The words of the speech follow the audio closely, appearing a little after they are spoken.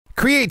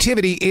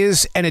Creativity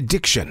is an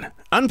addiction.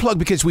 Unplugged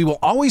because we will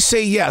always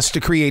say yes to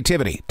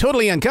creativity.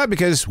 Totally Uncut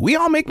because we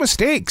all make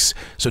mistakes.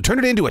 So turn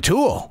it into a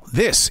tool.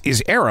 This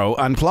is Arroe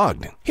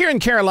Unplugged. Here in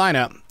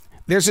Carolina,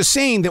 there's a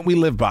saying that we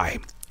live by.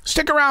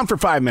 Stick around for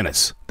 5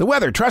 minutes. The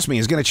weather, trust me,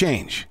 is going to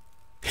change.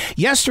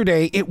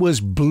 Yesterday, it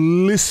was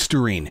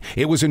blistering.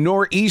 It was a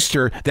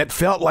nor'easter that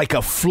felt like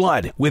a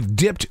flood with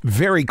dipped,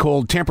 very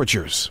cold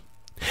temperatures.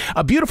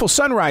 A beautiful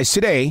sunrise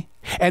today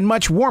and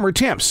much warmer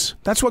temps.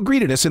 That's what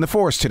greeted us in the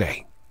forest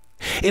today.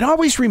 It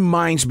always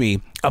reminds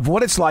me of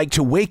what it's like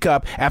to wake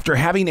up after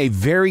having a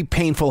very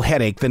painful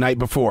headache the night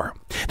before.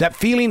 That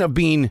feeling of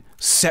being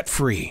set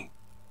free.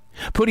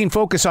 Putting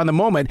focus on the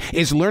moment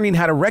is learning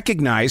how to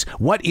recognize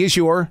what is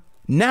your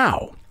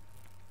now.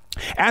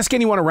 Ask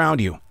anyone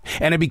around you,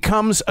 and it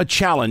becomes a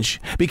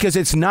challenge because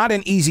it's not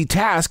an easy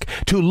task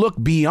to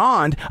look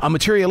beyond a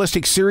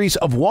materialistic series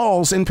of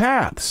walls and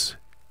paths.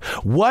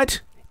 What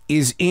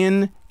is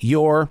in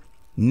your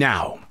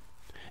now?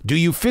 Do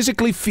you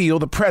physically feel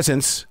the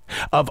presence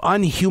of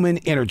unhuman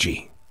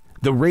energy,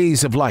 the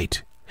rays of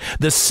light,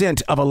 the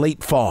scent of a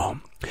late fall,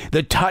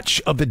 the touch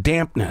of the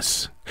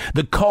dampness,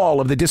 the call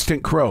of the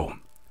distant crow?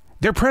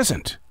 They're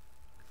present.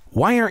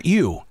 Why aren't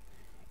you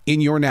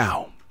in your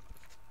now?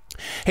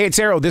 Hey, it's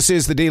Arroe. This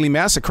is The Daily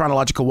Mess, a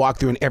chronological walk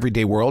through an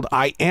everyday world.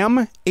 I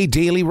am a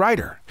daily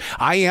writer.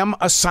 I am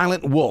a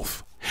silent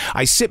wolf.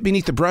 I sit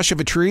beneath the brush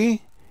of a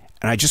tree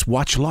and I just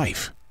watch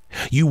life.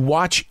 You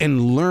watch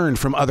and learn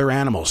from other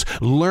animals,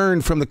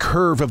 learn from the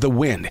curve of the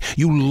wind.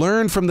 You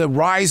learn from the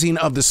rising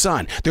of the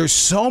sun. There's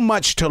so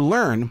much to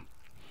learn,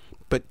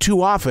 but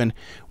too often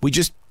we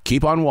just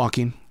keep on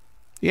walking.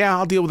 Yeah,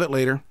 I'll deal with it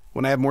later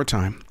when I have more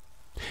time.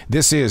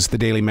 This is The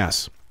Daily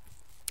Mess.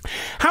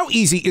 How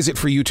easy is it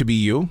for you to be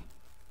you?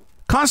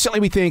 Constantly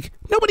we think,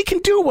 nobody can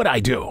do what I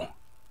do.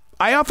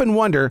 I often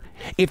wonder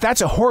if that's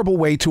a horrible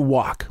way to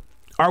walk.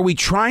 Are we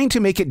trying to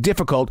make it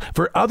difficult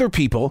for other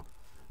people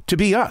to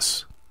be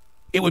us?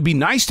 It would be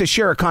nice to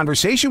share a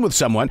conversation with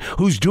someone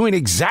who's doing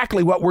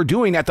exactly what we're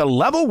doing at the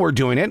level we're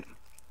doing it.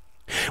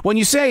 When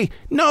you say,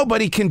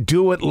 nobody can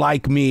do it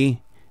like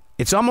me,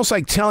 it's almost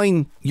like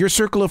telling your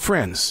circle of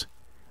friends,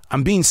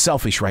 I'm being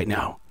selfish right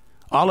now.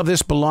 All of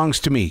this belongs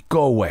to me.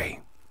 Go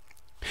away.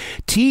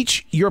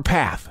 Teach your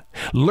path.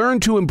 Learn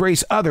to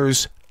embrace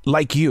others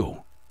like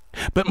you.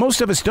 But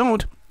most of us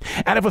don't,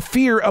 out of a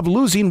fear of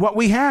losing what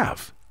we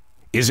have.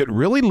 Is it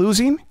really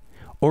losing,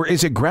 or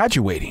is it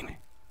graduating?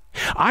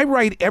 I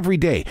write every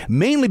day,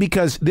 mainly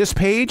because this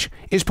page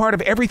is part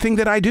of everything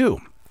that I do.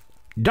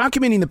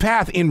 Documenting the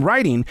path in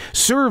writing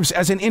serves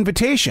as an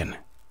invitation.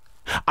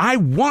 I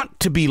want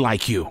to be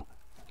like you.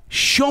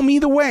 Show me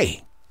the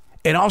way,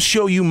 and I'll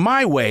show you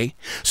my way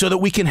so that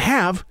we can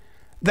have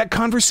that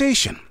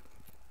conversation.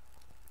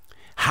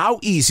 How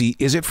easy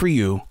is it for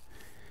you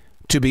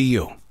to be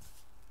you?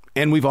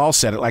 And we've all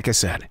said it, like I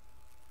said.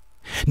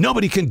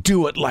 Nobody can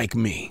do it like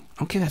me.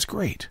 Okay, that's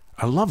great.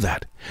 I love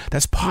that.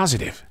 That's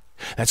positive.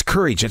 That's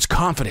courage. That's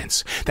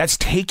confidence. That's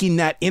taking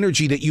that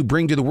energy that you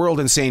bring to the world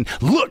and saying,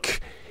 look,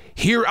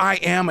 here I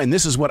am, and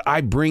this is what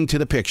I bring to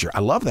the picture. I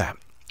love that.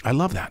 I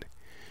love that.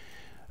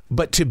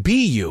 But to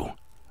be you,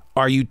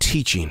 are you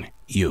teaching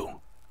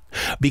you?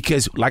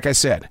 Because, like I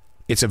said,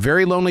 it's a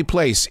very lonely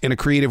place in a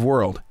creative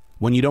world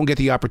when you don't get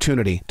the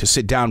opportunity to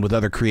sit down with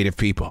other creative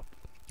people.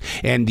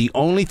 And the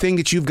only thing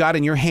that you've got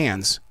in your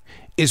hands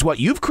is what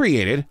you've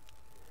created,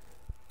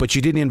 but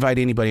you didn't invite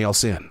anybody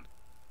else in.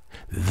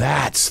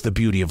 That's the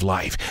beauty of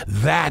life.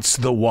 That's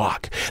the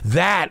walk.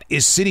 That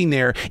is sitting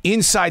there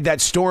inside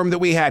that storm that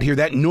we had here,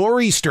 that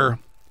nor'easter,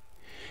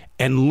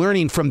 and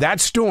learning from that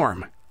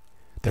storm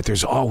that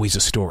there's always a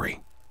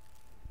story.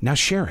 Now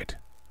share it.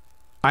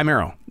 I'm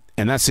Arroe,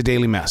 and that's The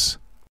Daily Mess.